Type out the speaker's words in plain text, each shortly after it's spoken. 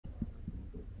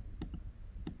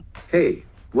Hey,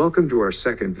 welcome to our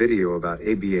second video about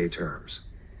ABA terms.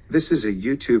 This is a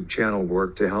YouTube channel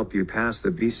work to help you pass the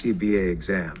BCBA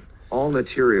exam. All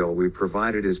material we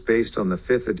provided is based on the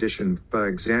 5th edition BCBA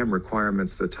exam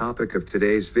requirements. The topic of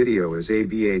today's video is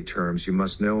ABA terms you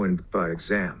must know in BCBA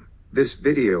exam. This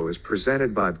video is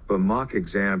presented by BCBA Mock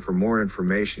Exam. For more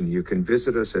information you can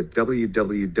visit us at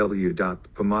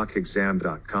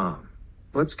www.bcbmockexam.com.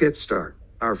 Let's get started.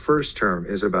 Our first term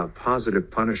is about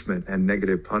positive punishment and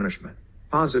negative punishment.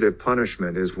 Positive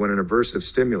punishment is when an aversive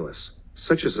stimulus,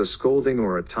 such as a scolding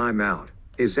or a timeout,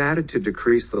 is added to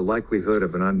decrease the likelihood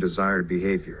of an undesired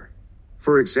behavior.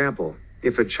 For example,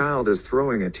 if a child is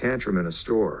throwing a tantrum in a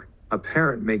store, a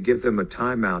parent may give them a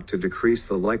timeout to decrease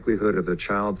the likelihood of the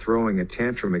child throwing a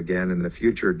tantrum again in the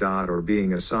future. Or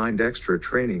being assigned extra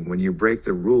training when you break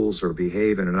the rules or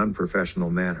behave in an unprofessional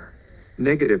manner.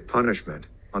 Negative punishment,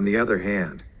 on the other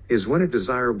hand, is when a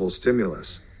desirable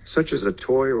stimulus, such as a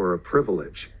toy or a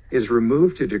privilege, is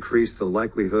removed to decrease the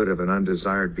likelihood of an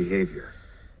undesired behavior.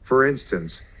 For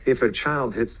instance, if a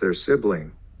child hits their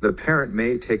sibling, the parent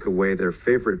may take away their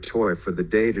favorite toy for the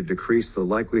day to decrease the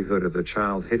likelihood of the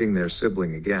child hitting their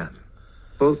sibling again.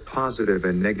 Both positive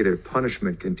and negative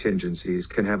punishment contingencies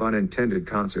can have unintended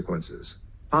consequences.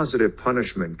 Positive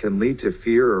punishment can lead to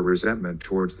fear or resentment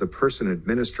towards the person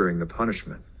administering the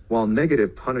punishment, while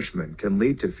negative punishment can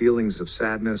lead to feelings of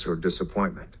sadness or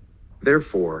disappointment.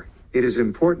 Therefore, it is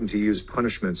important to use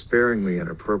punishment sparingly and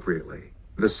appropriately.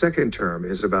 The second term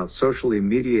is about socially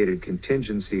mediated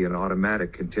contingency and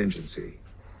automatic contingency.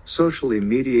 Socially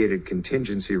mediated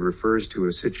contingency refers to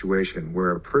a situation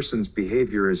where a person's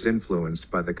behavior is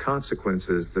influenced by the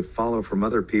consequences that follow from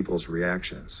other people's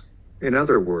reactions. In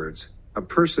other words, a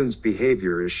person's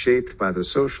behavior is shaped by the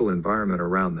social environment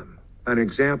around them. An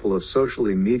example of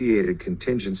socially mediated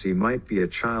contingency might be a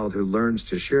child who learns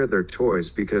to share their toys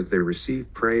because they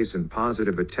receive praise and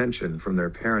positive attention from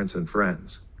their parents and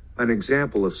friends. An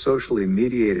example of socially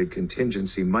mediated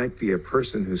contingency might be a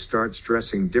person who starts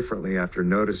dressing differently after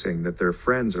noticing that their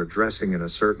friends are dressing in a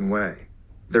certain way.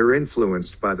 They're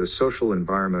influenced by the social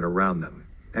environment around them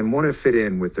and want to fit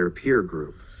in with their peer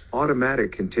group.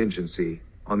 Automatic contingency,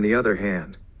 on the other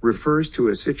hand, refers to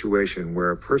a situation where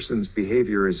a person's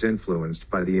behavior is influenced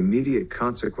by the immediate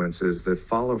consequences that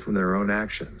follow from their own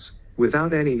actions,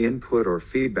 without any input or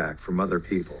feedback from other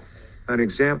people. An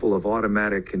example of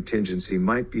automatic contingency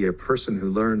might be a person who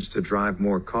learns to drive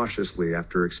more cautiously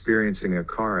after experiencing a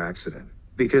car accident,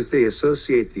 because they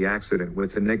associate the accident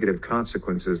with the negative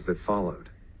consequences that followed.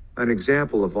 An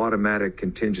example of automatic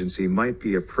contingency might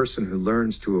be a person who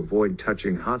learns to avoid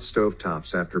touching hot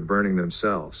stovetops after burning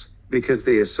themselves, because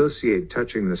they associate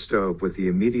touching the stove with the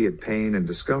immediate pain and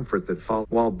discomfort that follow.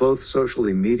 While both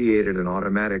socially mediated and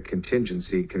automatic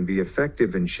contingency can be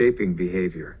effective in shaping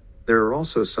behavior, there are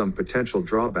also some potential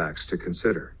drawbacks to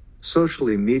consider.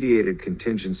 Socially mediated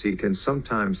contingency can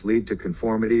sometimes lead to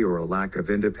conformity or a lack of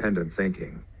independent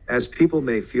thinking, as people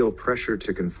may feel pressure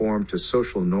to conform to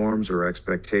social norms or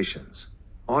expectations.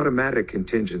 Automatic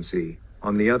contingency,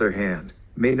 on the other hand,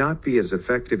 may not be as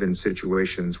effective in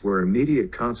situations where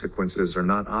immediate consequences are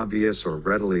not obvious or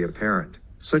readily apparent,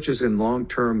 such as in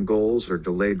long-term goals or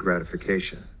delayed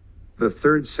gratification. The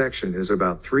third section is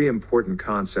about three important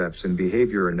concepts in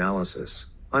behavior analysis: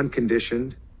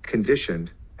 unconditioned,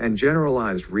 conditioned, and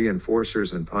generalized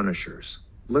reinforcers and punishers.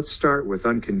 Let's start with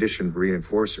unconditioned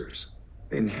reinforcers.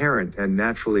 Inherent and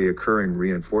naturally occurring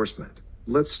reinforcement.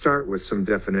 Let's start with some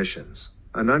definitions.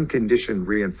 An unconditioned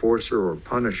reinforcer or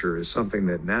punisher is something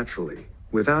that naturally,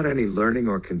 without any learning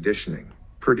or conditioning,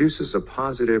 produces a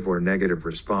positive or negative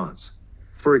response.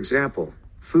 For example,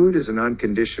 food is an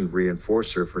unconditioned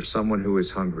reinforcer for someone who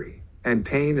is hungry, and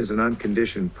pain is an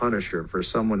unconditioned punisher for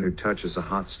someone who touches a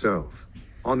hot stove.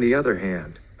 On the other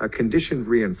hand, a conditioned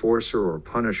reinforcer or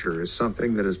punisher is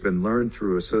something that has been learned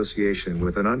through association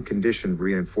with an unconditioned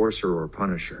reinforcer or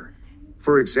punisher.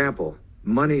 For example,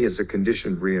 money is a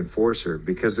conditioned reinforcer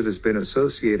because it has been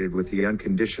associated with the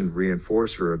unconditioned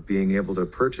reinforcer of being able to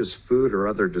purchase food or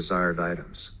other desired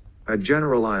items. A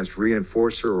generalized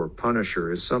reinforcer or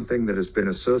punisher is something that has been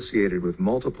associated with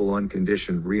multiple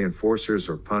unconditioned reinforcers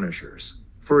or punishers.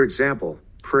 For example,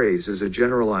 praise is a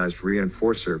generalized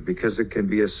reinforcer because it can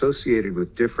be associated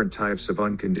with different types of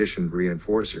unconditioned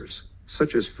reinforcers,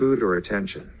 such as food or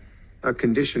attention. A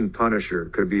conditioned punisher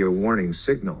could be a warning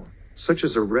signal, such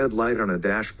as a red light on a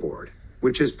dashboard,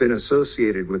 which has been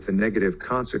associated with the negative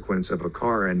consequence of a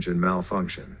car engine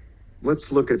malfunction.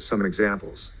 Let's look at some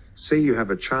examples. Say you have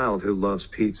a child who loves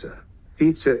pizza.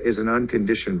 Pizza is an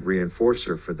unconditioned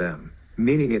reinforcer for them,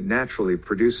 meaning it naturally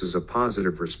produces a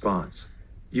positive response.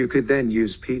 You could then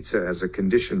use pizza as a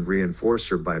conditioned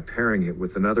reinforcer by pairing it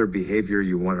with another behavior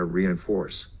you want to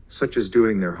reinforce, such as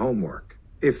doing their homework.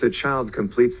 If the child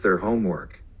completes their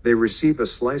homework, they receive a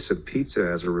slice of pizza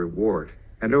as a reward,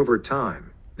 and over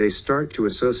time, they start to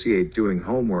associate doing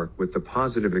homework with the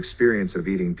positive experience of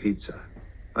eating pizza.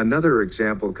 Another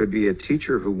example could be a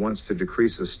teacher who wants to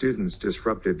decrease a student's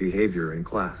disruptive behavior in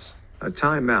class. A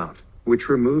timeout, which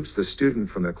removes the student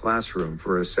from the classroom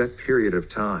for a set period of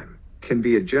time, can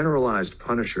be a generalized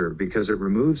punisher because it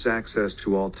removes access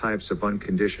to all types of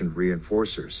unconditioned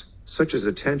reinforcers, such as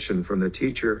attention from the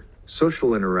teacher,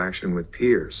 social interaction with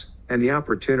peers, and the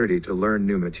opportunity to learn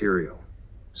new material.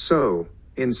 So,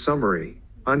 in summary,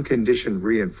 unconditioned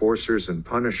reinforcers and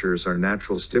punishers are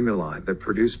natural stimuli that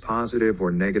produce positive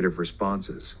or negative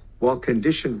responses, while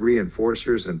conditioned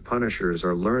reinforcers and punishers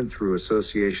are learned through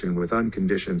association with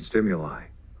unconditioned stimuli.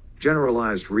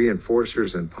 Generalized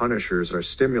reinforcers and punishers are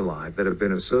stimuli that have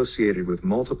been associated with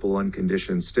multiple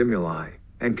unconditioned stimuli,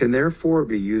 and can therefore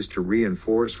be used to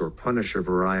reinforce or punish a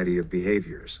variety of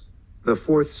behaviors. The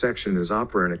fourth section is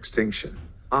operant extinction.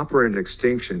 Operant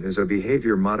extinction is a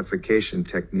behavior modification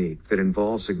technique that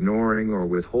involves ignoring or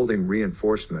withholding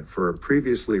reinforcement for a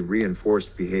previously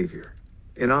reinforced behavior.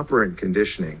 In operant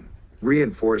conditioning,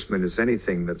 reinforcement is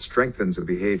anything that strengthens a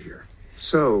behavior.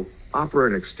 So,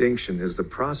 operant extinction is the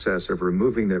process of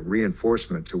removing that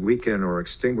reinforcement to weaken or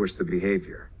extinguish the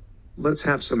behavior. Let's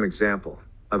have some example.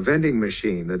 A vending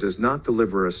machine that does not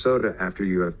deliver a soda after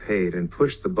you have paid and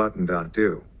pushed the button.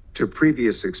 Due to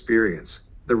previous experience,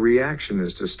 the reaction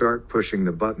is to start pushing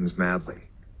the buttons madly.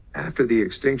 After the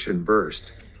extinction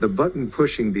burst, the button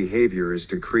pushing behavior is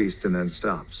decreased and then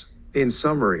stops. In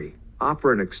summary,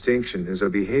 operant extinction is a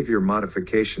behavior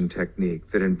modification technique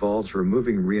that involves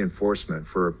removing reinforcement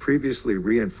for a previously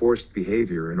reinforced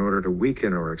behavior in order to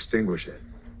weaken or extinguish it.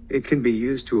 It can be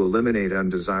used to eliminate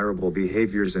undesirable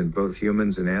behaviors in both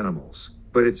humans and animals,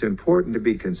 but it's important to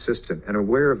be consistent and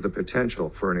aware of the potential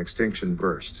for an extinction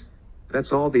burst.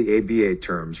 That's all the ABA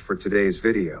terms for today's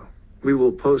video. We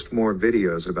will post more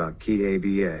videos about key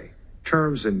ABA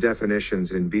terms and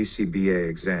definitions in BCBA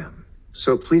exam.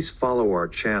 So please follow our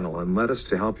channel and let us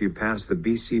to help you pass the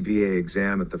BCBA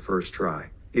exam at the first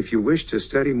try. If you wish to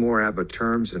study more ABA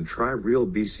terms and try real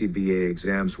BCBA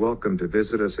exams, welcome to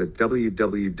visit us at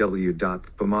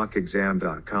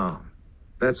www.bcbamockexam.com.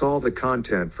 That's all the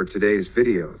content for today's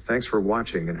video. Thanks for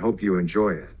watching and hope you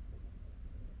enjoy it.